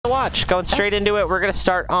watch. Going straight into it. We're going to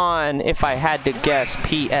start on, if I had to guess,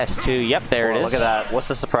 PS2. Yep, there it is. Look at that. What's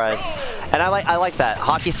the surprise? And I like that.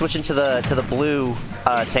 Hakii switching to the blue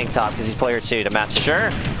tank top because he's player 2 to match it.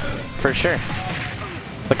 Sure. For sure.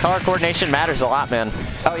 The color coordination matters a lot, man.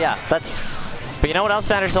 Oh, yeah. But you know what else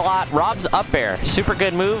matters a lot? Rob's up air. Super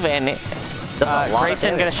good move, and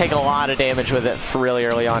Grayson going to take a lot of damage with it really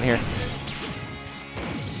early on here.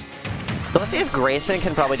 So let's see if Grayson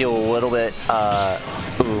can probably do a little bit,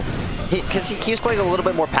 because he was playing a little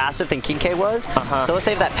bit more passive than King K was. So let's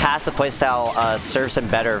say if that passive playstyle serves him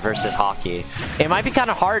better versus Hakii. It might be kind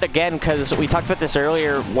of hard, again, because we talked about this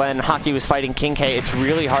earlier when Hakii was fighting King K. It's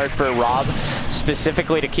really hard for Rob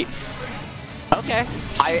specifically to keep... Okay.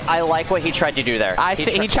 I like what he tried to do there.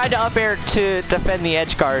 He tried to up air to defend the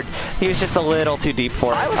edge guard. He was just a little too deep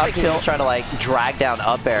for it. I was thinking he was trying to like drag down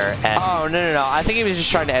up air. And oh, no. I think he was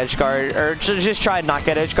just trying to edge guard, or just try and not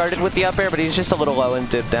get edge guarded with the up air, but he's just a little low and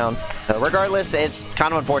dip down. Regardless, it's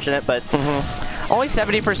kind of unfortunate, but... Only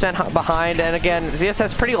 70% behind, and again,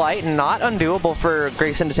 ZSS pretty light and not undoable for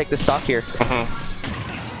Grayson to take the stock here.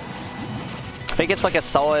 If he gets like a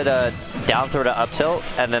solid down throw to up tilt,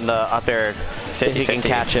 and then the up air 50-50. If he can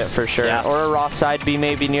catch it, for sure. Yeah. Or a raw side B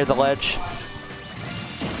maybe near the ledge.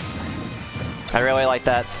 I really like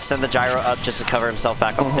that. Send the gyro up just to cover himself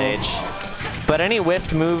back on stage. But any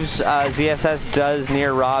whiffed moves ZSS does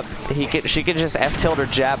near Rob, she can just F tilt or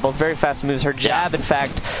jab, both very fast moves. Her jab, in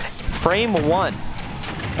fact, frame 1.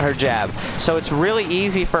 Her jab. So it's really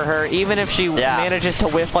easy for her, even if she manages to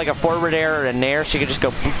whiff like a forward air or a nair, she could just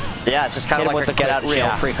go... Yeah, it's just kind of like her get out of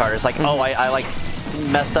jail free card. It's like, oh, I like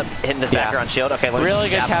messed up hitting this background shield. Okay, let me really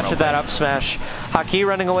good catch of that up smash. Hakii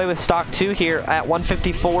running away with stock 2 here at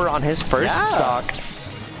 154 on his first stock.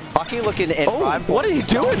 Hakii looking in prime form. What is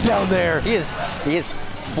he doing down there? He is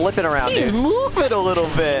flipping around. He's moving a little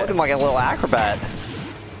bit. Looking like a little acrobat.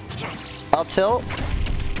 Up tilt.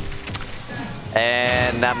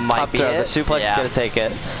 And that might be it. The suplex is going to take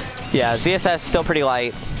it. Yeah, ZSS still pretty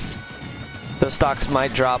light. Those stocks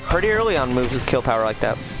might drop pretty early on moves with kill power like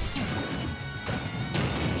that.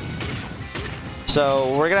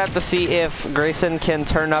 So we're going to have to see if Grayson can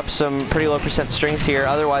turn up some pretty low percent strings here.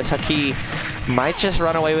 Otherwise, Hakii might just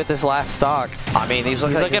run away with this last stock. I mean, he's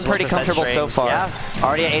looking pretty comfortable so far. Yeah,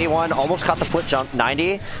 already at 81. Almost caught the flip jump.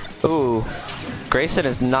 90. Ooh. Grayson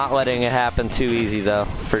is not letting it happen too easy, though,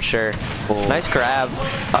 for sure. Ooh. Nice grab.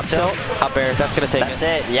 Up tilt, up air. That's going to take it.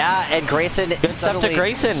 That's it. Yeah, and Grayson... Good stuff to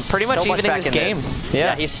Grayson. Pretty much evening this game.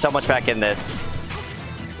 Yeah, he's so much back in this.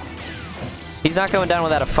 He's not going down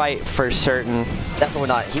without a fight, for certain. Definitely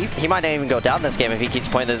not. He might not even go down this game if he keeps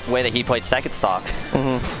playing the way that he played second stock.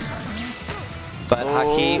 But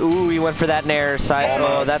Hakii, he went for that nair side.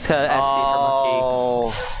 Oh, that's a SD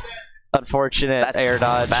from Hakii. Unfortunate air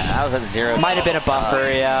dodge. That was at 0. Might have been a buffer,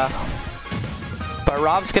 yeah. But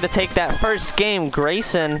Rob's going to take that first game.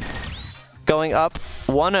 Grayson going up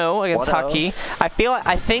 1-0 against Hakii.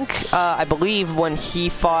 I believe when he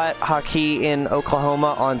fought Hakii in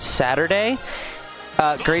Oklahoma on Saturday,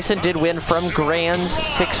 Grayson did win from Grands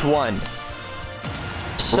 6-1.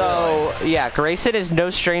 So, yeah, Grayson is no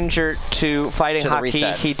stranger to fighting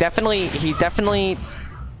Hakii. He definitely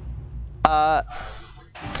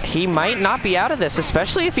he might not be out of this,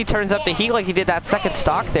 especially if he turns up the heat like he did that second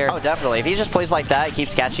stock there. Oh, definitely. If he just plays like that, he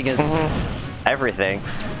keeps catching his everything.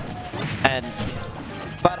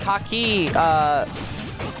 But Hakii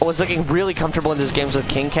was looking really comfortable in those games with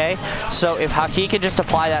King K. So if Hakii can just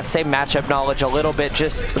apply that same matchup knowledge a little bit,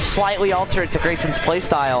 just slightly alter it to Grayson's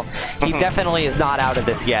playstyle, he definitely is not out of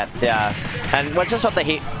this yet. Yeah, and let's just hope that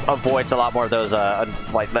he avoids a lot more of those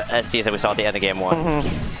like the SCs that we saw at the end of game 1.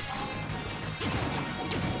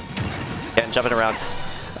 And jumping around.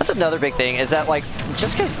 That's another big thing, is that like,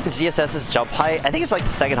 just because ZSS's jump height, I think it's like the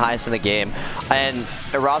second highest in the game, and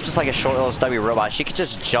Rob's just like a short little stubby robot. She could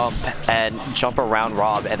just jump around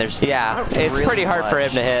Rob, and there's it's really pretty hard for him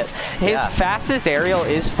to hit. His fastest aerial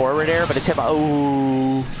is forward air, but it's him.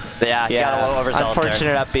 Oh, yeah, he got a little overzealous.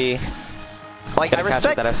 Unfortunate up B. Like, I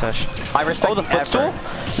respect that smash. I respect the footstool.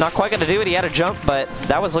 Not quite gonna do it. He had a jump, but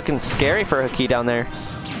that was looking scary for Hakii down there.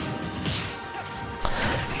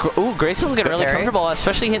 Ooh, Grayson looking really comfortable,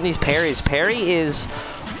 especially hitting these parries. Parry is...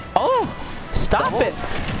 Oh! Stop it!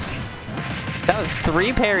 That was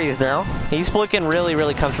 3 parries now. He's looking really,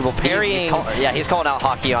 really comfortable. Parrying... He's calling out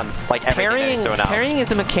Hakii on like everything that he's doing out. Parrying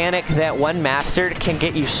is a mechanic that, when mastered, can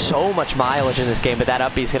get you so much mileage in this game, but that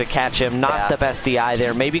up B's going to catch him. Not the best DI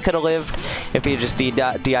there. Maybe could have lived if he just DI'd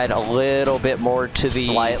a little bit more to the...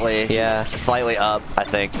 Slightly up, I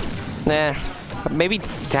think. Nah. Maybe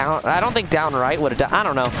down. I don't think down right would have done. I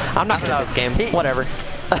don't know. I'm not good at this game. Whatever.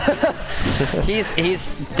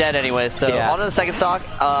 He's dead anyway, so on to the second stock.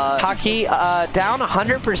 Hakii down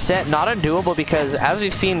 100%, not undoable because as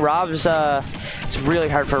we've seen, Rob's it's really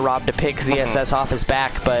hard for Rob to pick ZSS off his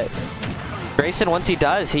back, but Grayson, once he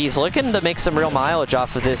does, he's looking to make some real mileage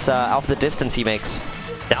off of this, off the distance he makes.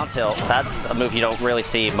 Down tilt, that's a move you don't really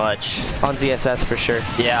see much. On ZSS for sure.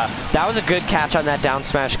 Yeah. That was a good catch on that down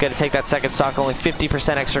smash. Going to take that second stock, only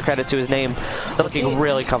 50% extra credit to his name. Looking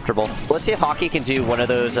really comfortable. Let's see if Hakii can do one of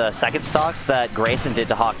those second stocks that Grayson did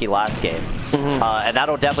to Hakii last game. And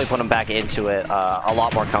that'll definitely put him back into it a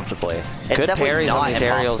lot more comfortably. Good parries on these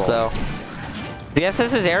aerials though.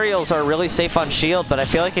 ZSS's aerials are really safe on shield, but I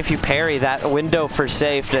feel like if you parry, that window for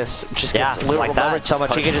safeness just gets lowered so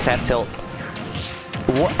much. He can just have tilt.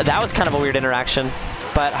 That was kind of a weird interaction,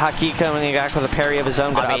 but Hakii coming back with a parry of his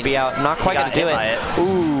own, gonna be out. Not quite gonna do it.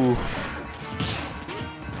 Ooh.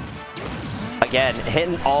 Again,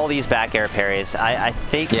 hitting all these back air parries. I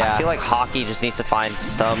feel like Hakii just needs to find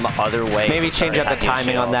some other way. Maybe change up the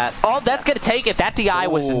timing on that. Oh, that's gonna take it. That DI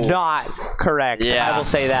was not correct. I will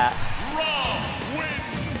say that.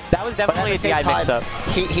 That was definitely a DI mix-up.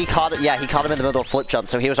 He caught it. Yeah, he caught him in the middle of flip jump,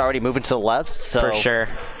 so he was already moving to the left. So for sure.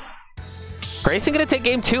 Grayson gonna take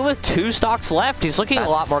game 2 with 2 stocks left. He's looking a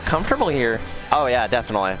lot more comfortable here. Oh yeah,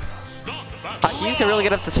 definitely. Hakii can really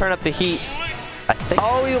get up to turn up the heat. I think.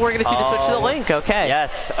 Oh, we're gonna see the switch to the Link. Okay.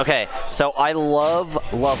 Yes. Okay. So I love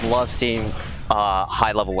seeing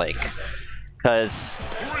high level Link, because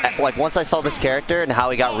like once I saw this character and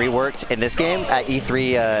how he got reworked in this game at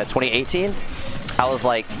E3 2018. I was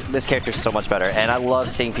like, this character's so much better, and I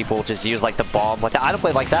love seeing people just use like the bomb, like the item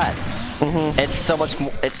play like that. It's so much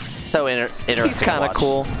more, it's so interesting. He's kind of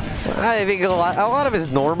cool. I think a lot of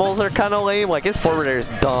his normals are kind of lame. Like his forward air is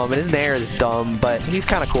dumb, and his nair is dumb, but he's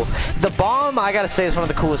kind of cool. The bomb, I gotta say, is one of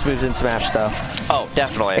the coolest moves in Smash, though. Oh,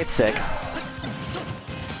 definitely. It's sick.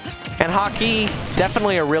 And Hakii,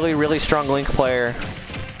 definitely a really, really strong Link player.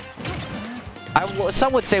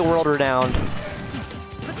 Some would say world renowned.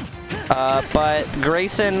 But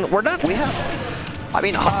Grayson, we have, I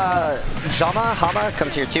mean, Hama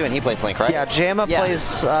comes here too, and he plays Link, right? Yeah, Jamma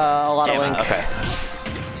plays a lot of Link. Okay.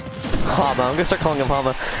 Hama, I'm gonna start calling him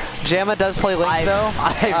Hama. Jamma does play Link though.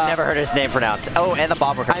 I've never heard his name pronounced. Oh, and the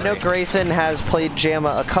bomb recovery. I know Grayson has played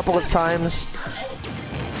Jamma a couple of times.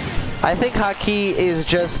 I think Hakii is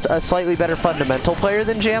just a slightly better fundamental player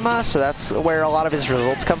than Jamma, so that's where a lot of his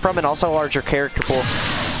results come from, and also a larger character pool.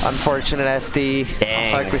 Unfortunate SD,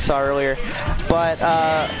 like we saw earlier. But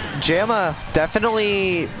Jamma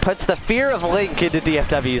definitely puts the fear of Link into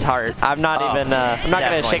DFW's heart. I'm not even, I'm not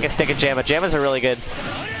going to shake a stick at Jamma. Jamma's a really good.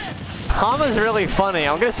 Hama's really funny.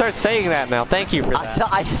 I'm going to start saying that now. Thank you for that.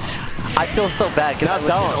 I feel so bad because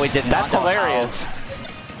That's hilarious.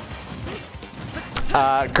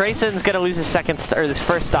 Grayson's gonna lose his his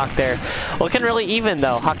first stock there. Looking really even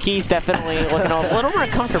though. Hakii's definitely looking a little more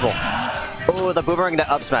comfortable. Oh, the boomerang to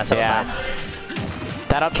up smash. That was nice.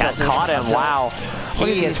 That upset caught him. Wow.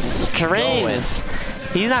 He is strings.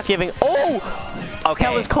 He's not giving. Oh, okay.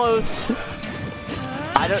 That was close.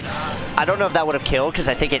 I don't know if that would have killed because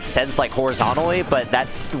I think it sends like horizontally, but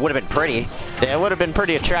that's would have been pretty. Yeah, it would have been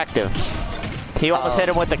pretty attractive. He almost hit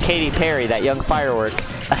him with the Katy Perry, that young firework.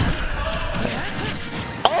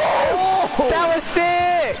 That was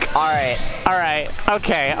sick! Alright.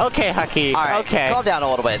 Okay, Hakii. Alright, okay. Calm down a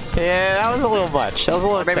little bit. Yeah, that was a little much. That was a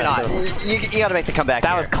little maybe not. You gotta make the comeback.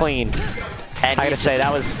 That was clean. And I gotta say,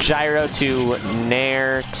 that was gyro to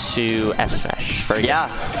nair to F smash. Yeah.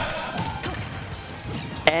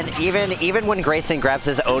 And even when Grayson grabs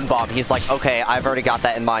his own bomb, he's like, okay, I've already got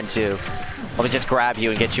that in mind too. Let me just grab you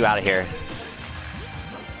and get you out of here.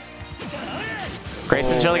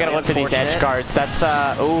 Grayson's really gonna look for these edge guards. That's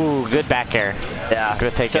ooh, good back air. Yeah, gonna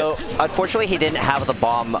take it. So unfortunately, he didn't have the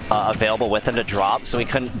bomb available with him to drop, so he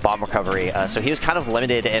couldn't bomb recovery. So he was kind of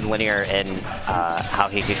limited and linear in how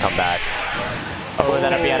he could come back. Oh,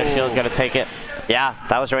 that up out of shield, gonna take it. Yeah,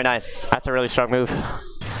 that was really nice. That's a really strong move.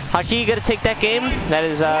 Hakii gonna take that game. That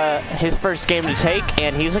is his first game to take,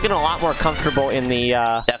 and he's looking a lot more comfortable in the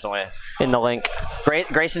definitely in the Link.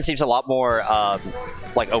 Grayson seems a lot more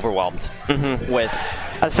like overwhelmed with,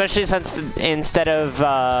 especially since instead of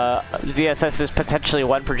ZSS's potentially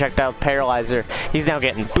one projectile paralyzer, he's now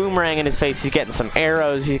getting boomerang in his face. He's getting some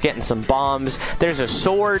arrows. He's getting some bombs. There's a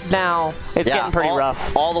sword now. It's getting pretty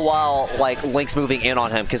rough. All the while, like Link's moving in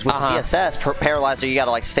on him because with ZSS paralyzer, you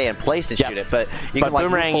gotta like stay in place and shoot it. But you can like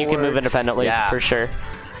boomerang, you can move independently for sure.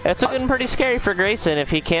 It's looking pretty scary for Grayson if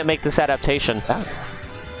he can't make this adaptation.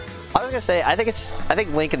 I was gonna say, I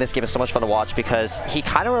think Link in this game is so much fun to watch because he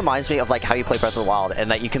kind of reminds me of like how you play Breath of the Wild, and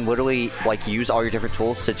that you can literally like use all your different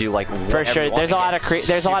tools to do like for sure. There's a lot of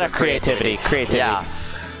creativity. Yeah.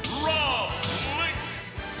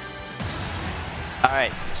 All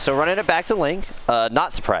right, so running it back to Link,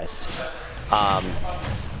 not surprised.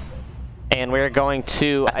 And we're going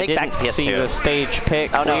to. I didn't back to PS2. see the stage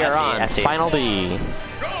pick. Oh no, we are FD, on FD. Final D.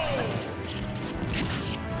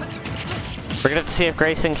 We're gonna have to see if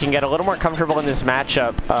Grayson can get a little more comfortable in this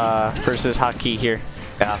matchup versus Hakii here.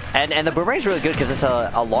 Yeah, and the boomerang's really good because it's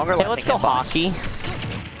a longer. Hey, let's go Hakii.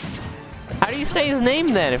 How do you say his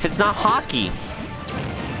name then if it's not Hakii?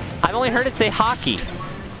 I've only heard it say Hakii.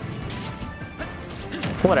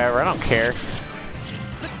 Whatever, I don't care.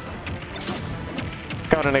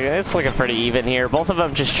 It's looking pretty even here. Both of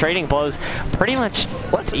them just trading blows, pretty much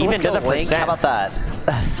even to the Link. percent. How about that?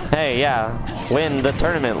 Hey, yeah, win the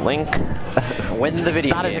tournament, Link. Win the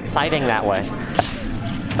video Not game. as exciting that way.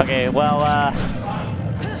 Okay, well,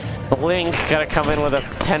 Link gotta come in with a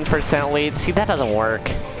 10% lead. See, that doesn't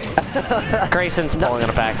work. Grayson's pulling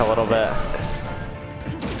it back a little bit.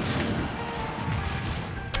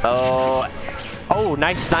 Oh,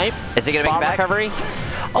 nice snipe. Is he gonna make it back? Recovery.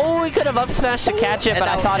 Oh, he could have up smashed to catch it, but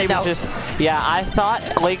I thought he was just. Yeah, I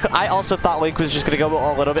also thought Link was just gonna go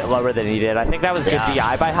a little bit lower than he did. I think that was good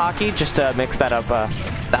DI by Hakii just to mix that up.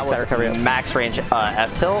 That was max range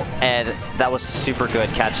F tilt, and that was super good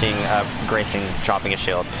catching Grayson dropping his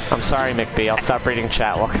shield. I'm sorry, McB. I'll stop reading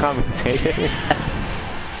chat while commentating.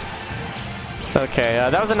 Okay,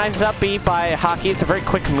 that was a nice up B by Hakii. It's a very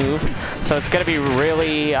quick move, so it's going to be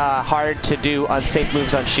really hard to do unsafe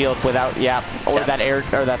moves on shield without, that air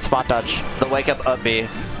or that spot dodge. The wake up B.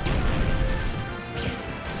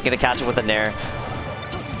 Gonna catch it with a nair.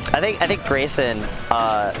 I think Grayson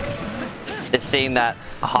is seeing that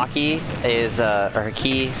Hakii is I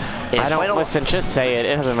don't listen. Just say it.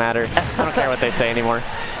 It doesn't matter. I don't care what they say anymore.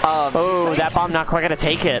 Oh, that bomb not quite gonna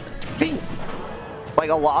take it. Like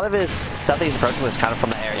a lot of his stuff that he's approaching was kind of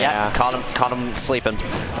from the air. Yeah, caught him sleeping.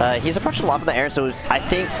 He's approaching a lot from the air, so I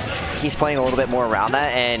think he's playing a little bit more around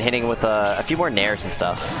that and hitting with a few more nairs and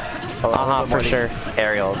stuff. For sure.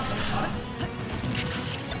 Aerials.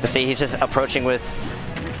 But see, he's just approaching with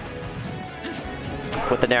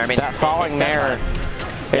the nair. I mean, that falling nair.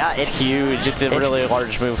 Yeah, it's huge. It's a really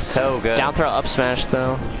large move. So good. Down throw up smash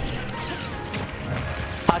though.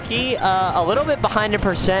 Hakii, a little bit behind in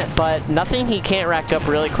percent, but nothing he can't rack up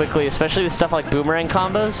really quickly, especially with stuff like boomerang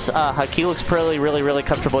combos. Hakii looks really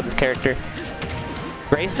comfortable with his character.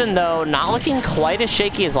 Grayson, though, not looking quite as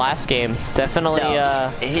shaky as last game. Definitely,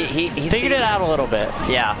 he figured it out a little bit.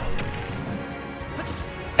 Yeah.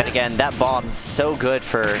 And again, that bomb's so good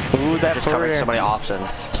for just covering so many options.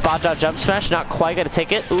 Spot dodge jump smash, not quite gonna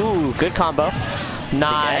take it. Ooh, good combo.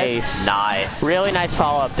 Nice. Nice. Really nice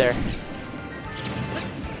follow up there.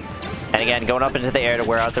 And again, going up into the air to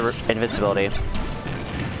wear out the invincibility.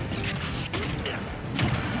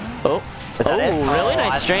 Oh, really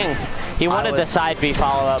nice string. He wanted the side B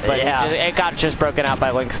follow up, but it got just broken out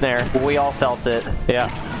by Link snare. We all felt it. Yeah.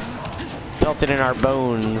 Felt it in our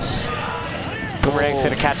bones. Boomerang's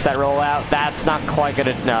gonna catch that rollout. That's not quite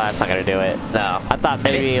gonna. No, that's not gonna do it. No. I thought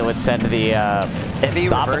maybe it would send the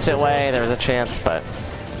opposite way. There was a chance, but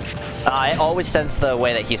it always sends the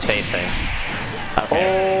way that he's facing.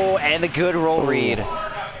 Okay. Oh, and a good roll read.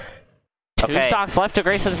 Two stocks left to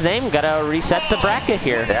Grayson's name. Gotta reset the bracket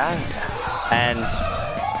here. Yeah. And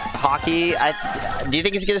Hakii, do you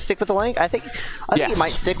think he's gonna stick with the Link? I think he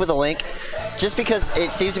might stick with the Link, just because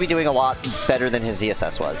it seems to be doing a lot better than his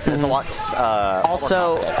ZSS was. It's a lot.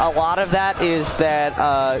 Also, a lot of that is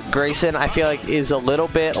that Grayson, I feel like, is a little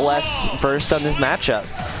bit less versed on this matchup.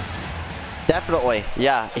 Definitely,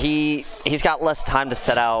 yeah. He's got less time to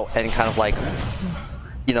set out and kind of like,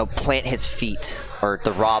 plant his feet, or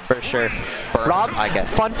the Rob for sure. Rob,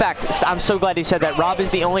 fun fact, I'm so glad you said that. Rob is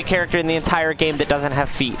the only character in the entire game that doesn't have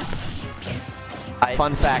feet.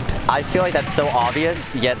 Fun fact. I feel like that's so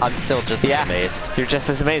obvious, yet I'm still just amazed. You're just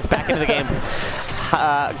as amazed. Back into the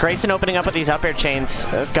game. Grayson opening up with these up air chains.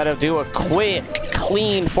 Gotta do a quick,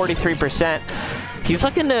 clean 43%. He's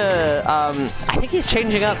looking to, I think he's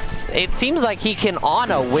changing up. It seems like he can,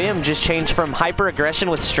 on a whim, just change from hyper aggression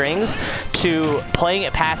with strings to playing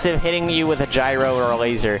it passive, hitting you with a gyro or a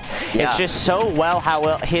laser. Yeah. It's just so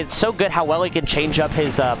it's so good how well he can change up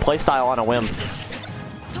his playstyle on a whim.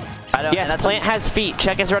 Yes, Plant has feet.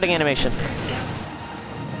 Check his running animation.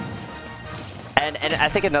 And I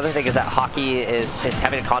think another thing is that Hakii is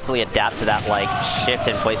having to constantly adapt to that shift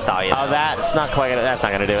in playstyle. Oh, that's not quite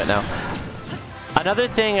gonna do it now. Another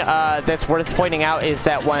thing that's worth pointing out is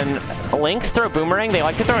that when Links throw Boomerang, they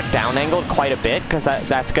like to throw it down-angled quite a bit, because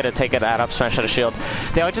that's going to take it out up smash out of shield.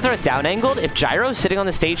 They like to throw it down-angled. If Gyro's sitting on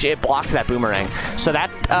the stage, it blocks that Boomerang. So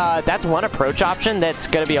that's one approach option that's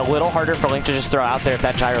going to be a little harder for Link to just throw out there if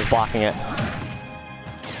that Gyro's blocking it.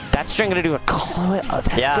 That string going to do a clip. Oh,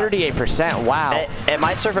 that's 38%. Wow. It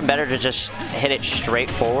might serve him better to just hit it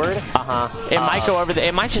straight forward. It might go over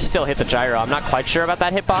it might just still hit the Gyro. I'm not quite sure about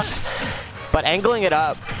that hitbox. But angling it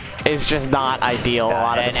up is just not ideal a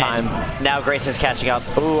lot of the time. Now Grayson's catching up.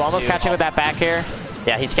 Ooh, almost catching with that back air.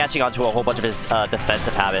 Yeah, he's catching on to a whole bunch of his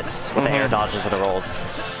defensive habits with the air dodges and the rolls.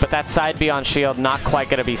 But that side B on shield, not quite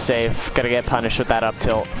going to be safe. Going to get punished with that up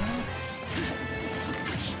tilt.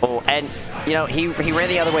 Oh, and, you know, he ran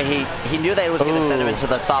the other way. He knew that it was going to send him into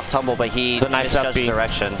the soft tumble, but he misjudged the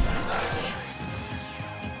direction.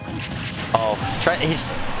 Oh,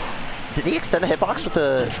 did he extend the hitbox with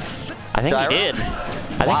the... I think he did.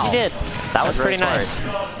 I think he did. That was pretty smart. nice.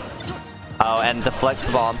 Oh, and deflects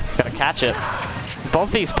the bomb. Gotta catch it.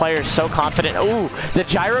 Both these players so confident. Ooh, the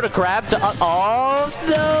gyro to grab to up. Oh,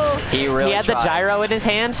 no. He had the gyro in his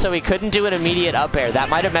hand, so he couldn't do an immediate up air. That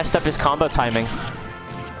might have messed up his combo timing.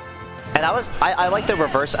 And I like the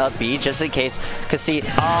reverse up B just in case, because see...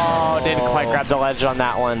 Oh, didn't quite grab the ledge on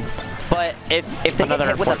that one. But if they get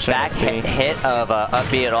hit with a back hit of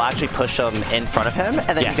up B, it'll actually push him in front of him, and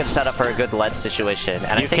then you can set up for a good ledge situation.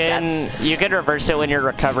 And you can reverse it when you're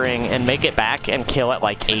recovering and make it back and kill at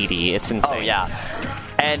like 80. It's insane. Oh yeah.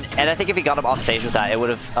 And I think if he got him off stage with that, it would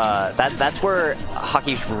have. That's where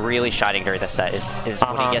Hakii's really shining during this set is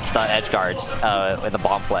when he gets the edge guards in the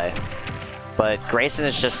bomb play. But Grayson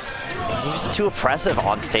is he's just too oppressive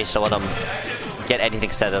on stage to let him get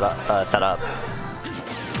anything set up.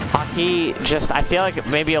 Hakii I feel like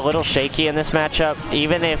maybe a little shaky in this matchup,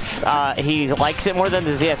 even if he likes it more than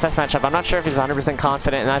the ZSS matchup. I'm not sure if he's 100%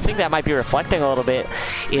 confident, and I think that might be reflecting a little bit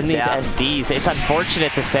in these SDs. It's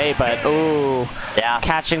unfortunate to say, but ooh,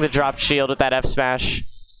 catching the drop shield with that F smash.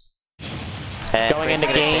 And going into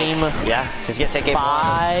game he's gonna take game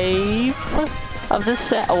 5 of this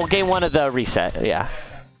set. Oh, well, game 1 of the reset,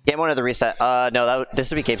 Game 1 of the reset. No,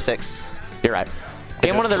 this would be game 6. You're right.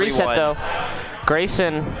 Game 1 of the reset, though.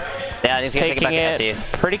 Grayson he's gonna taking it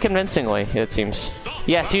pretty convincingly, it seems.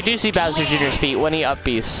 Yes, you do see Bowser Jr.'s feet when he up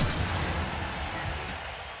Bs.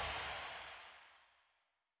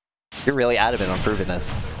 You're really adamant on proving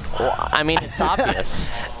this. Well, I mean, it's obvious.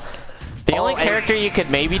 The only character you could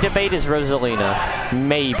maybe debate is Rosalina.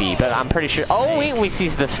 Maybe, but I'm pretty sure. Oh, wait, we see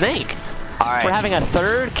the snake. All right. We're having a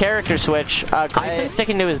third character switch. Grayson's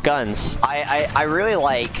sticking to his guns. I really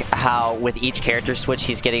like how with each character switch,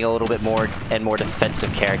 he's getting a little bit more and more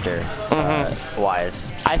defensive character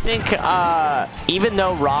wise. I think even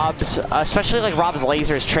though Rob's, especially like Rob's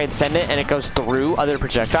laser is transcendent and it goes through other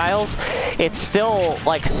projectiles, it's still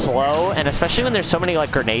like slow, and especially when there's so many like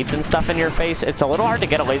grenades and stuff in your face, it's a little hard to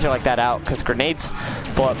get a laser like that out because grenades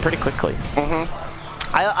blow up pretty quickly.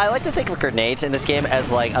 I like to think of grenades in this game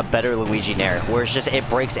as like a better Luigi Nair, where it's just it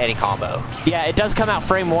breaks any combo. Yeah, it does come out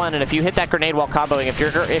frame 1, and if you hit that grenade while comboing, if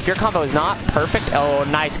your combo is not perfect, oh,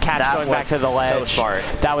 nice catch going back to the ledge. So smart.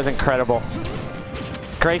 That was incredible.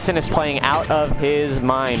 Grayson is playing out of his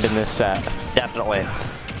mind in this set. Definitely.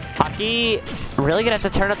 Hakii really gonna have to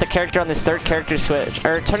turn up the character on this third character switch,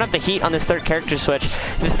 or turn up the heat on this third character switch.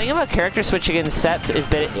 The thing about character switching in sets is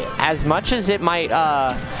that as much as it might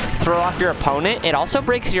throw off your opponent, it also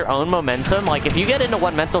breaks your own momentum. Like if you get into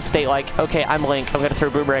one mental state, like okay, I'm Link, I'm gonna throw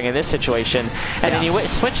Boomerang in this situation, and then you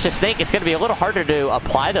switch to Snake, it's gonna be a little harder to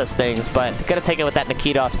apply those things, but you gotta take it with that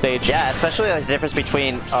Nikita off stage. Yeah, especially like, the difference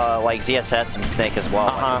between like ZSS and Snake as well.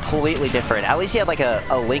 Like, completely different. At least he had like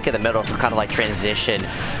a Link in the middle for kind of like transition.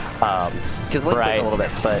 Because Link was a little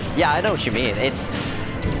bit, but yeah, I know what you mean.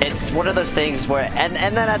 It's one of those things where, and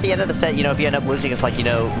then at the end of the set, you know, if you end up losing, it's like, you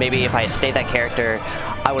know, maybe if I had stayed that character,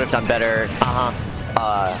 I would have done better.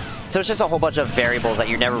 So it's just a whole bunch of variables that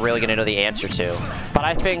you're never really going to know the answer to. But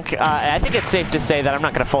I think it's safe to say that I'm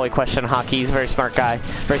not going to fully question Hakii. He's a very smart guy,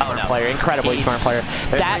 very smart player, incredibly smart player.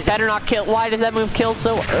 That better not kill. Why does that move kill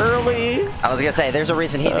so early? I was going to say, there's a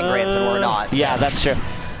reason he's in Grayson or not. So. Yeah, that's true.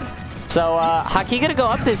 So Hakii gonna go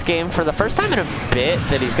up this game for the first time in a bit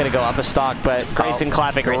that he's gonna go up a stock, but Grayson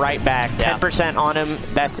clapping right back. 10% on him.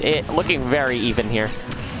 That's it. Looking very even here.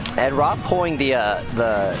 And Rob pulling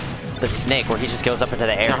the snake where he just goes up into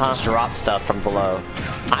the air and just drops stuff from below.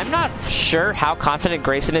 I'm not sure how confident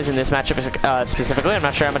Grayson is in this matchup specifically. I'm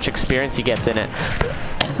not sure how much experience he gets in it.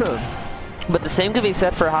 But the same could be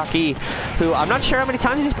said for Hakii, who I'm not sure how many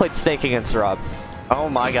times he's played Snake against Rob. Oh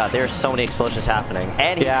my god, there's so many explosions happening.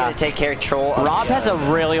 And he's going to take control of Rob has a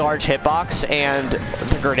really large hitbox, and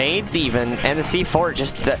the grenades even, and the C4,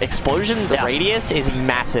 just the explosion, the radius is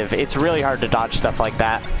massive. It's really hard to dodge stuff like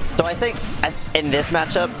that. So I think in this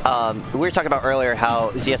matchup, we were talking about earlier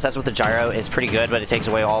how ZSS with the gyro is pretty good, but it takes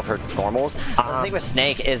away all of her normals. The thing with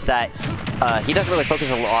Snake is that he doesn't really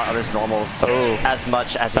focus a lot on his normals as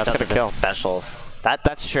much as he does his specials.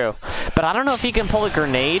 That's true. But I don't know if he can pull a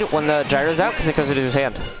grenade when the gyro's out because it goes into his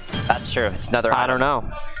hand. That's true. It's another I don't know.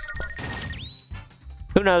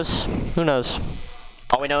 Who knows? Who knows?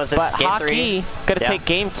 All we know is that game 3. Gonna take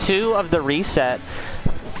game 2 of the reset.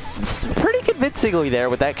 It's pretty convincingly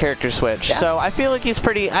there with that character switch. Yeah. So I feel like he's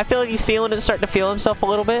feeling it, starting to feel himself a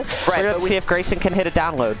little bit. Right. We're gonna see if Grayson can hit a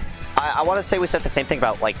download. I want to say we said the same thing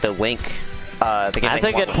about like the Link. That's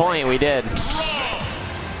a good point. We did.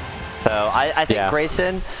 So I think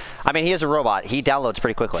Grayson, I mean, he is a robot. He downloads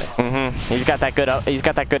pretty quickly. He's got that good. He's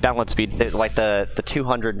got that good download speed, like the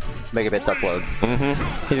 200 megabits upload.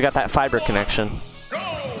 He's got that fiber connection.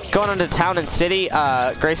 Going into town and city,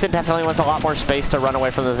 Grayson definitely wants a lot more space to run away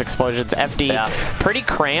from those explosions. FD, pretty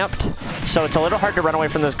cramped, so it's a little hard to run away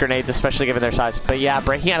from those grenades, especially given their size. But yeah,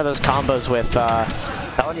 breaking out of those combos with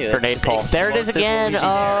grenade pull. There it is again.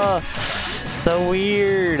 Oh, so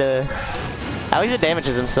weird. At least it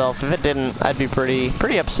damages himself. If it didn't, I'd be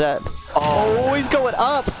pretty upset. Oh, he's going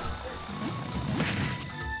up.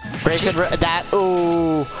 Grayson,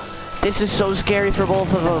 this is so scary for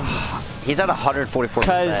both of them. He's at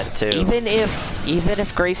 144% too. Even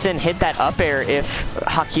if Grayson hit that up air, if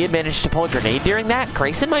Hakii had managed to pull a grenade during that,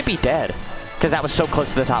 Grayson might be dead because that was so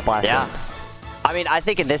close to the top blast. Yeah. I mean, I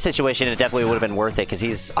think in this situation it definitely would have been worth it because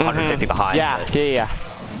he's 150 behind. Yeah.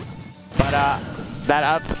 But that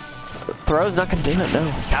up throw's not gonna do it, no.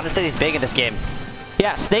 Town City's big in this game.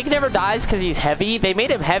 Yeah, Snake never dies because he's heavy. They made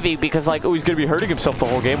him heavy because like, oh, he's gonna be hurting himself the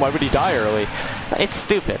whole game. Why would he die early? It's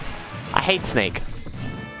stupid. I hate Snake.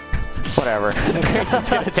 Whatever. Grayson's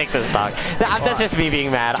gonna take this stock. That's just me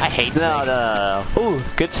being mad. I hate Snake. No. Ooh,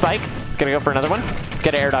 good spike. Gonna go for another one.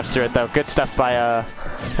 Get an air dodge through it though. Good stuff by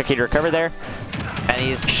Hakii to recover there. And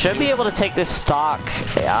he should be able to take this stock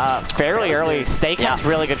fairly early. Snake has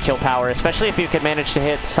really good kill power, especially if you can manage to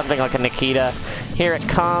hit something like a Nikita. Here it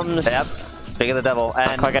comes. Yep. Speaking of the devil,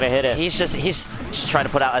 and not quite gonna hit it. He's just trying to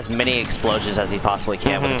put out as many explosions as he possibly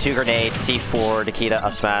can with the 2 grenades, C4, Nikita,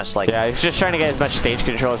 up smash. Like he's just trying to get as much stage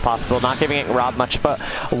control as possible, not giving it Rob much. But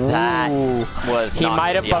that was he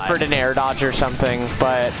might have buffered an air dodge or something,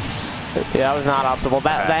 but that was not optimal.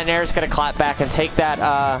 That air is gonna clap back and take that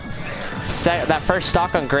that first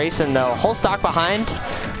stock on Grayson though. Whole stock behind,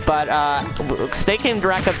 but Snake can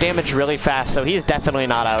rack up damage really fast, so he's definitely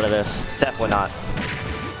not out of this. Definitely not.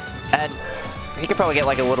 And he could probably get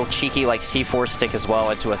like a little cheeky like C4 stick as well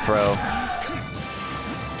into a throw.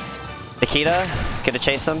 Nikita, gonna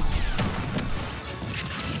chase him.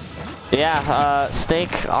 Yeah,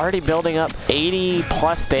 Snake already building up 80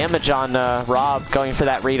 plus damage on Rob, going for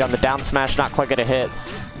that read on the down smash, not quite gonna hit.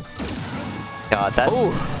 God, that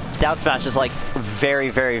down smash is like very,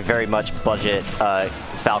 very, very much budget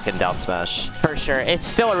Falcon down smash. For sure. It's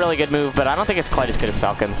still a really good move, but I don't think it's quite as good as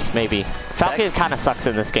Falcon's, maybe. Falcon kind of sucks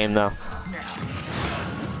in this game, though.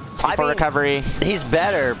 I mean, recovery. He's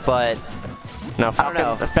better, but... No,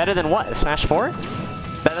 Falcon... Better than what? Smash 4?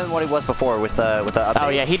 Better than what he was before with the update. Oh,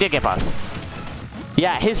 yeah, he did get buffed.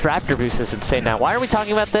 Yeah, his Raptor boost is insane now. Why are we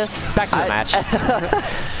talking about this? Back to the match.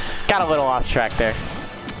 Got a little off track there.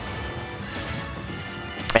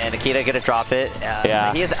 And Nikita gonna drop it.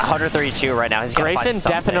 Yeah, he is 132 right now. He's Grayson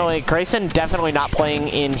definitely not playing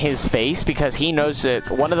in his face because he knows that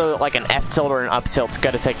one of the like an F tilt or an up tilt's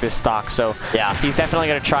gonna take this stock. So yeah, he's definitely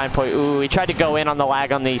gonna try and play. Ooh, he tried to go in on the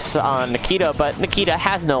lag on Nikita, but Nikita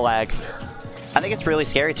has no lag. I think it's really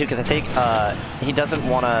scary too because I think he doesn't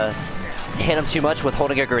want to hit him too much with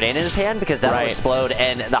holding a grenade in his hand because that will explode.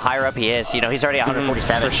 And the higher up he is, you know, he's already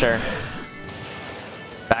 147 for sure.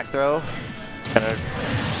 Back throw.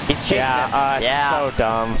 He's chasing him. It's so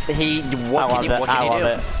dumb. I love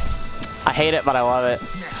it. I hate it, but I love it.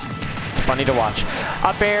 It's funny to watch.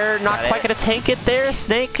 Up air, not quite going to take it there.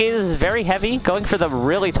 Snake is very heavy, going for the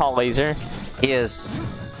really tall laser. He is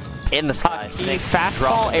in the sky. Fast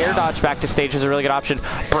fall air dodge back to stage is a really good option.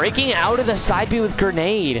 Breaking out of the side B with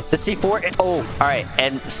grenade. The C4. Oh, all right.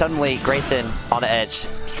 And suddenly Grayson on the edge.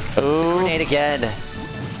 Ooh. Grenade again.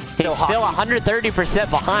 He's still 130%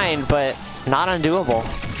 behind, but not undoable.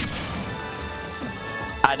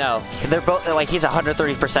 I know. They're both like he's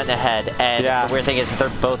 130% ahead, and the weird thing is they're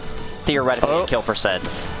both theoretically at kill percent.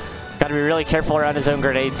 Got to be really careful around his own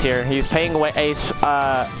grenades here. He's paying away.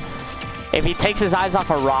 If he takes his eyes off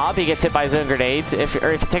of Rob, he gets hit by his own grenades. If he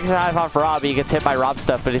takes his eyes off Rob, he gets hit by Rob's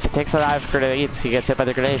stuff. But if he takes his eyes off grenades, he gets hit by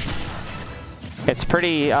the grenades. It's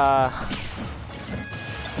pretty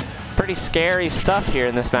scary stuff here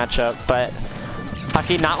in this matchup. But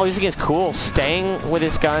Hakii not losing his cool, staying with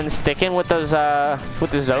his guns, sticking with those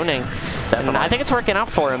with the zoning. Definitely. And I think it's working out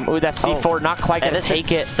for him. Ooh, that C4 not quite gonna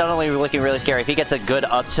take it. Suddenly looking really scary. If he gets a good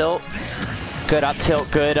up tilt, good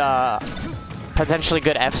potentially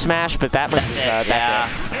good F smash, but that's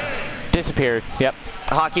it. Disappeared. Yep.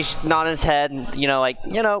 Hakii's not in his head. Yeah, I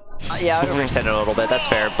overextended a little bit. That's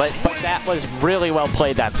fair, but that was really well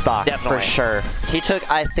played. That stock, definitely. For sure. He took,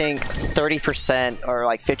 I think, 30% or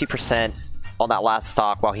like 50% on that last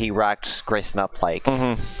stock, while he racked Grayson up like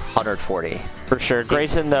 140. For sure.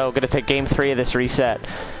 Grayson though gonna take game 3 of this reset.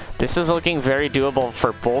 This is looking very doable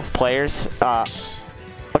for both players.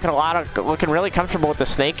 Looking really comfortable with the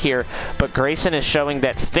snake here, but Grayson is showing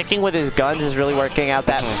that sticking with his guns is really working out.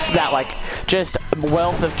 That like just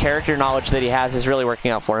wealth of character knowledge that he has is really working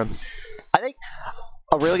out for him. I think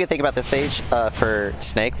a really good thing about this stage for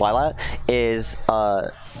Snake Lilat is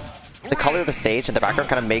the color of the stage in the background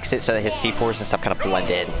kind of makes it so that his C4s and stuff kind of blend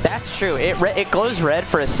in. That's true. It glows red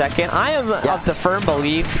for a second. I am of the firm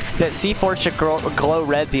belief that C4 should glow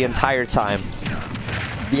red the entire time.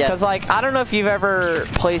 Because like I don't know if you've ever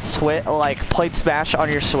played Smash on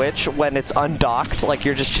your Switch when it's undocked, like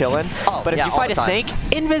you're just chilling. But if you fight a snake,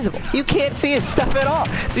 invisible. You can't see his stuff at all.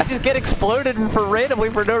 So you just get exploded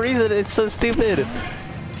randomly for no reason. It's so stupid.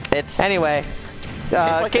 Anyway.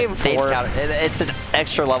 It's like game 4. It's an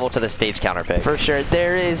extra level to the stage counter pick. For sure.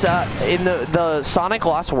 There is in the Sonic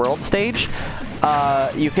Lost World stage,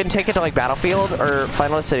 you can take it to like Battlefield or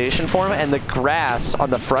Final Destination form, and the grass on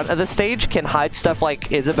the front of the stage can hide stuff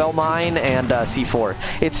like Isabel Mine and C4.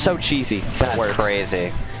 It's so cheesy. That's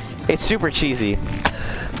crazy. It's super cheesy.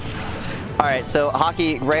 Alright, so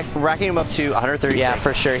Hakii racking him up to 136. Yeah,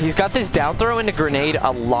 for sure. He's got this down throw into grenade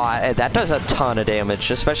a lot, and that does a ton of damage,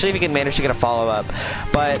 especially if he can manage to get a follow-up.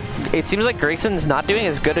 But it seems like Grayson's not doing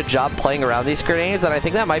as good a job playing around these grenades, and I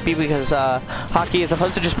think that might be because Hakii, as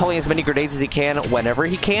opposed to just pulling as many grenades as he can whenever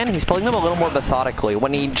he can, he's pulling them a little more methodically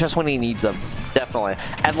when he needs them. Definitely.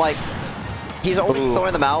 And like, he's only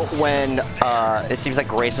throwing them out when it seems like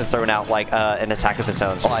Grayson's throwing out like an attack of his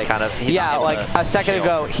own. So like, he's like a second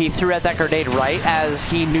ago, he threw out that grenade right as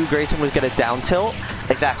he knew Grayson was going to down tilt.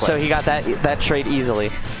 Exactly. So he got that trade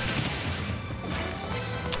easily.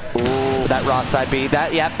 Ooh, that raw side B.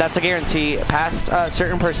 That's a guarantee. Past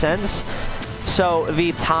certain percents. So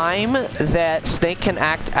the time that Snake can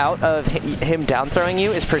act out of him down throwing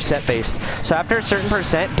you is percent based. So after a certain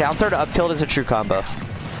percent, down throw to up tilt is a true combo.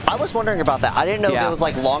 I was wondering about that. I didn't know if it was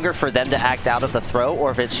like longer for them to act out of the throw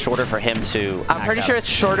or if it's shorter for him to I'm pretty sure it's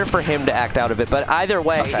shorter for him to act out of it, but either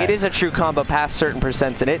way, it is a true combo past certain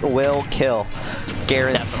percents, and it will kill.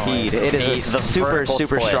 Guaranteed. It is a super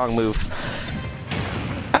strong move.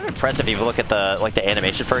 I'm impressed if you look at the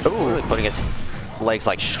animation for him really putting his legs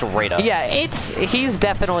like straight up. Yeah, he's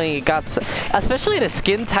definitely got, especially in a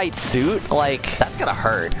skin tight suit, like that's gonna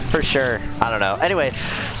hurt for sure. I don't know. Anyways,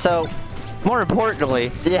 so more importantly,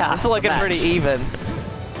 this is looking pretty even.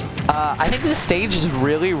 I think this stage is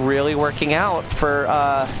really working out for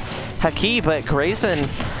Hakii, but Grayson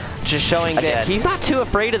just showing that he's not too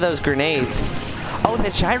afraid of those grenades. Oh,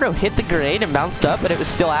 the gyro hit the grenade and bounced up, but it was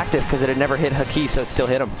still active because it had never hit Hakii, so it still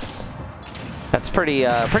hit him. That's pretty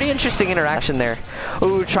interesting interaction there.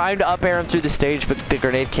 Ooh, trying to up air him through the stage, but the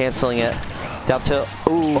grenade canceling it. Down tilt.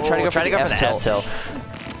 Ooh, trying to go for the F tilt.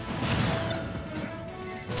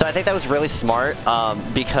 So I think that was really smart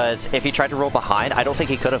because if he tried to roll behind, I don't think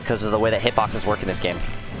he could have because of the way that hitboxes work in this game.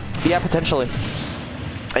 Yeah, potentially.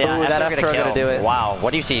 Yeah, ooh, that F throw gonna do it. Wow,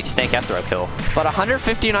 what do you see? Snake F throw kill. But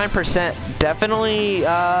 159%, definitely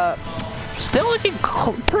still looking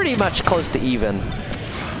pretty much close to even.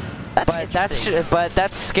 But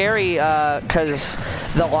that's scary because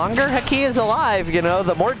the longer Hakii is alive,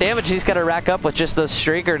 the more damage he's gonna rack up with just those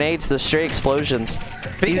stray grenades, those stray explosions.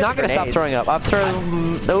 He's not gonna stop throwing up. Up throw.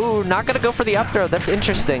 Oh, not gonna go for the up throw. That's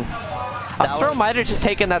interesting. Up throw might have just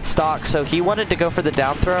taken that stock, so he wanted to go for the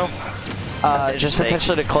down throw, just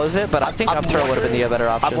potentially to close it. But I think up throw would have been the better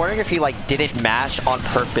option. I'm wondering if he didn't mash on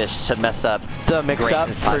purpose to mess up. To mix up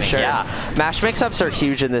for sure. Yeah. Mash mix-ups are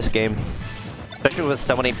huge in this game. Especially with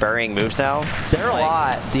so many burying moves now. There are a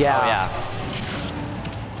lot, yeah. Oh,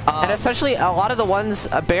 yeah. And especially a lot of the ones,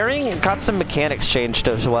 burying got some mechanics changed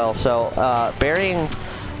as well. So burying,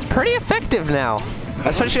 pretty effective now.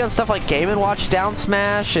 Especially on stuff like Game & Watch down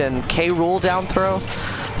smash and K-Rool down throw.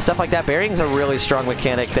 stuff like that. Burying's a really strong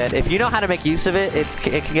mechanic that if you know how to make use of it, it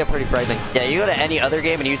can get pretty frightening. Yeah, you go to any other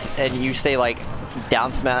game and you say like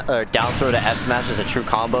down smash or down throw to F smash is a true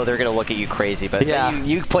combo, they're gonna look at you crazy. But yeah,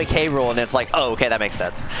 you play K roll and it's like, oh, okay, that makes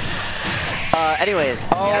sense. Anyways.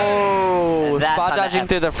 Oh, spot dodging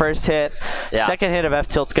through the first hit. Yeah. Second hit of F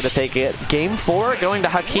tilt's gonna take it. Game 4 going to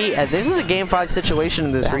Hakii, and this is a game 5 situation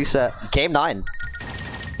in this reset. Game 9.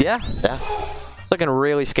 Yeah. Yeah. It's looking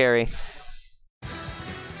really scary.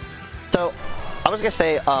 So, I was gonna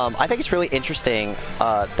say, I think it's really interesting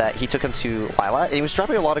that he took him to Lila, and he was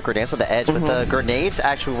dropping a lot of grenades on the edge, but the grenades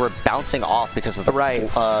actually were bouncing off because of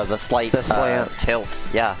the slight slant tilt.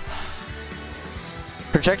 Yeah.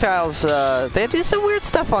 Projectiles, they do some weird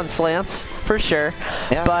stuff on slants, for sure.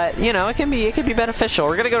 Yeah. But, you know, it can be beneficial.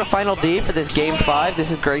 We're going to go to Final D for this Game 5.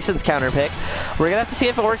 This is Grayson's counter pick. We're going to have to see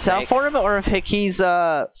if it works out for him, or if Hakii's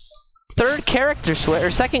third character switch,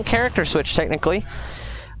 or second character switch, technically,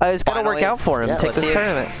 is going to work out for him to take this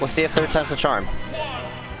tournament. We'll see if third time's the charm.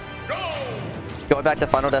 Going back to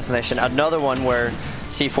Final Destination, another one where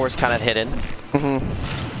C4's kind of hidden.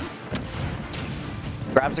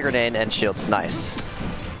 Grabs a grenade and shields. Nice.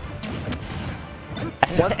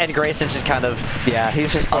 And Grayson's just kind of... Yeah,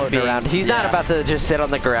 he's just floating around. He's not about to just sit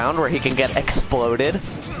on the ground where he can get exploded.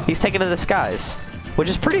 He's taking to the skies, which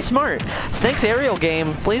is pretty smart. Snake's aerial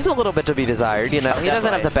game leaves a little bit to be desired, you know. He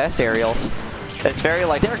doesn't have the best aerials. It's very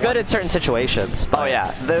like... They're good in certain situations. Oh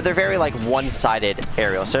yeah, they're very like one-sided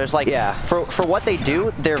aerials. So there's like... Yeah. For what they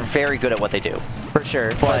do, they're very good at what they do. For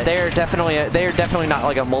sure. But they're definitely not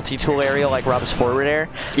like a multi-tool aerial like Rob's forward air.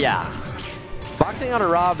 Yeah. Boxing on a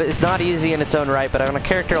Rob is not easy in its own right, but on a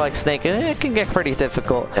character like Snake, it can get pretty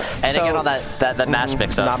difficult. And again on that mash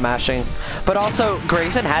mix-up. Not mashing. But also,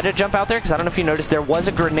 Grayson had to jump out there, because I don't know if you noticed, there was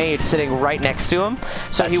a grenade sitting right next to him,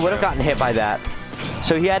 so he would have gotten hit by that.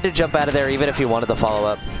 So he had to jump out of there even if he wanted the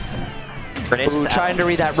follow-up. Ooh, trying to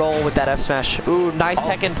read that roll with that F smash. Ooh, nice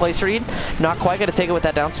tech in place read. Not quite going to take it with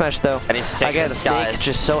that down smash, though. And he's taking the skies. Snake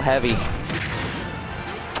just so heavy.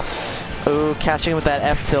 Ooh, catching with that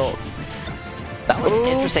F tilt. That was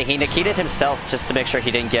interesting. He Niki'd himself just to make sure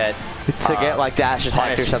he didn't get... like dash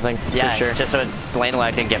attack or something. Yeah, for sure. Just so lane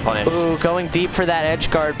lag didn't get punished. Ooh, going deep for that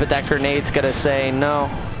edge guard, but that grenade's going to say no.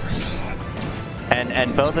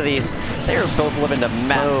 And both of these, they are both living to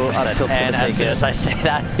massive percents. And as soon as I say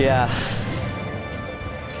that... Yeah.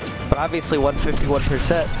 But obviously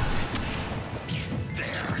 151%.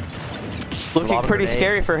 Looking pretty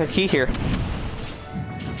scary for Hakii here.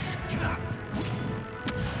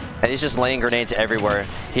 And he's just laying grenades everywhere.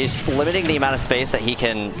 He's limiting the amount of space that he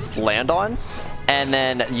can land on, and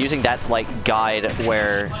then using that to like guide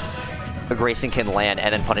where Grayson can land,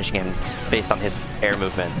 and then punishing him based on his air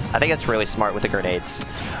movement. I think it's really smart with the grenades.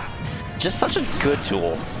 Just such a good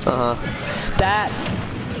tool. That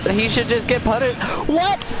he should just get punished.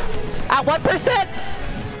 What? At 1%?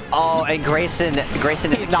 Oh, and Grayson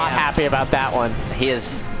he's not happy about that one. He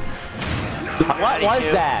is. What was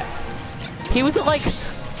that? He was at like,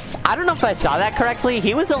 I don't know if I saw that correctly.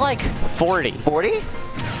 He was at like 40. 40?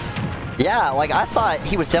 Yeah, like I thought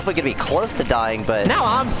he was definitely gonna be close to dying, but now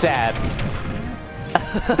I'm sad.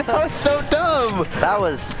 That was so dumb. That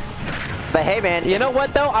was. But hey, man, you know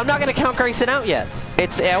what though? I'm not gonna count Grayson out yet.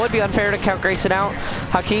 It would be unfair to count Grayson out.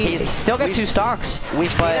 Hakii, he's still got 2 stocks.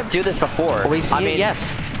 We've seen him do this before. We've seen it,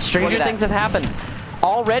 yes. Stranger things have happened.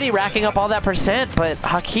 Already racking up all that percent, but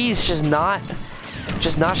Hakii's just not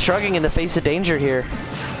shrugging in the face of danger here.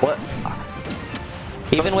 What?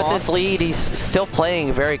 Even with this lead, he's still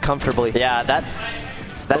playing very comfortably. Yeah, that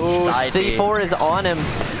C4 is on him.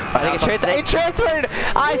 I think it transferred.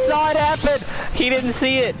 I saw it happen. He didn't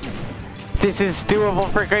see it. This is doable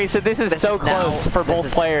for Grayson. This is so close for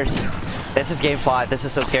both players. This is game 5. This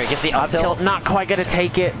is so scary. Gets the up tilt. Not quite gonna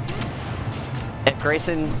take it. If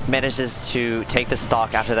Grayson manages to take the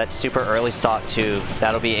stock after that super early stock too,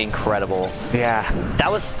 that'll be incredible. Yeah. That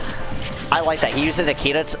was. I like that. He used the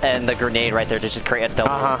Nikita and the grenade right there to just create a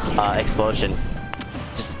double explosion.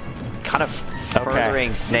 Just kind of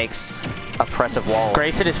furthering Snake's oppressive wall.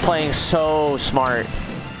 Grayson is playing so smart.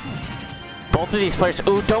 Both of these players.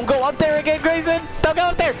 Ooh, don't go up there again, Grayson. Don't go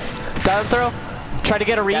up there. Down throw. Try to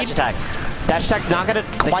get a read. Dash attack. Dash attack's not going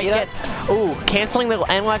to quite get. Ooh, canceling the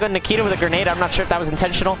analog on Nikita with a grenade. I'm not sure if that was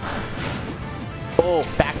intentional. Oh,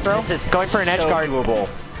 back throw. This is going for an edge guard. Doable.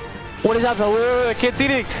 What is that? I can't see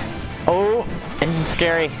anything. Oh, this is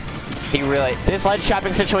scary. This ledge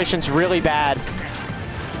trapping situation's really bad.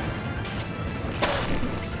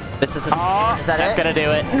 This is. That's gonna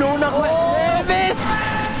do it. No, not quite. Missed.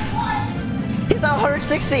 He's at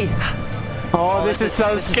 160. Oh, this is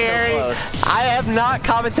so this is so scary. close. I have not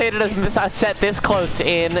commentated a set this close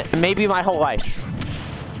in maybe my whole life.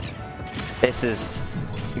 This is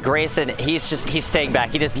Grayson. He's staying back.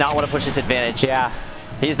 He does not want to push his advantage. Yeah.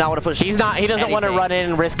 He does not want to push. He doesn't want to run in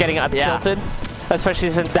and risk getting up tilted, especially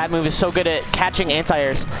since that move is so good at catching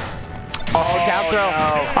anti-airs. Oh, down throw.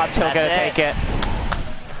 No. Up tilt gonna take it.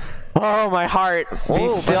 Oh, my heart. Be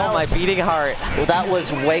still, my beating heart. Well, that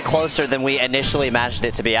was way closer than we initially imagined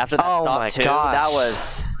it to be. After that stop two, that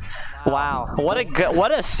was... Wow.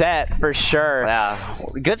 What a set, for sure. Yeah.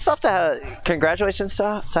 Good stuff congratulations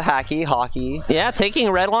to Hakii. Yeah, taking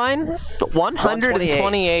red line,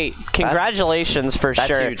 128. Congratulations for sure.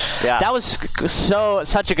 That's huge. Yeah. That was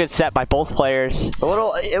such a good set by both players.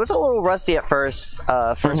 It was a little rusty at first,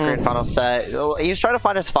 grand final set. He was trying to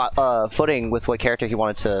find his footing with what character he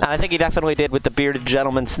wanted to. And I think he definitely did with the bearded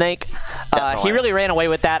gentleman snake. He really ran away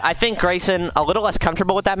with that. I think Grayson a little less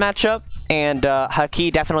comfortable with that matchup, and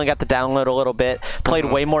Hakii definitely got the download a little bit, played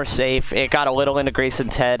way more safe. It got a little into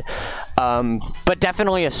Grayson's head, but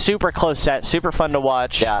definitely a super close set, super fun to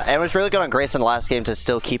watch. Yeah, and it was really good on Grayson last game to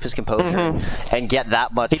still keep his composure and get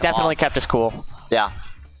that much. He definitely off. kept his cool. Yeah.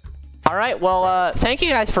 All right, well, thank you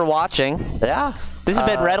guys for watching. Yeah. This has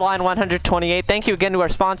been Redline 128. Thank you again to our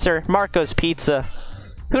sponsor, Marco's Pizza.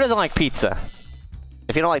 Who doesn't like pizza?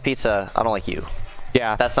 If you don't like pizza, I don't like you.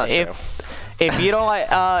 Yeah, that's not true. If you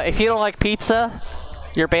don't like pizza,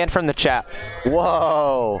 you're banned from the chat.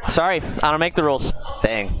 Whoa. Sorry, I don't make the rules.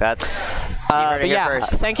 Dang, that's... but yeah,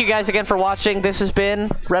 thank you guys again for watching. This has been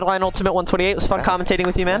Redline Ultimate 128. It was fun commentating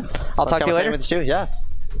with you, man. I'll talk to you later. With you, yeah.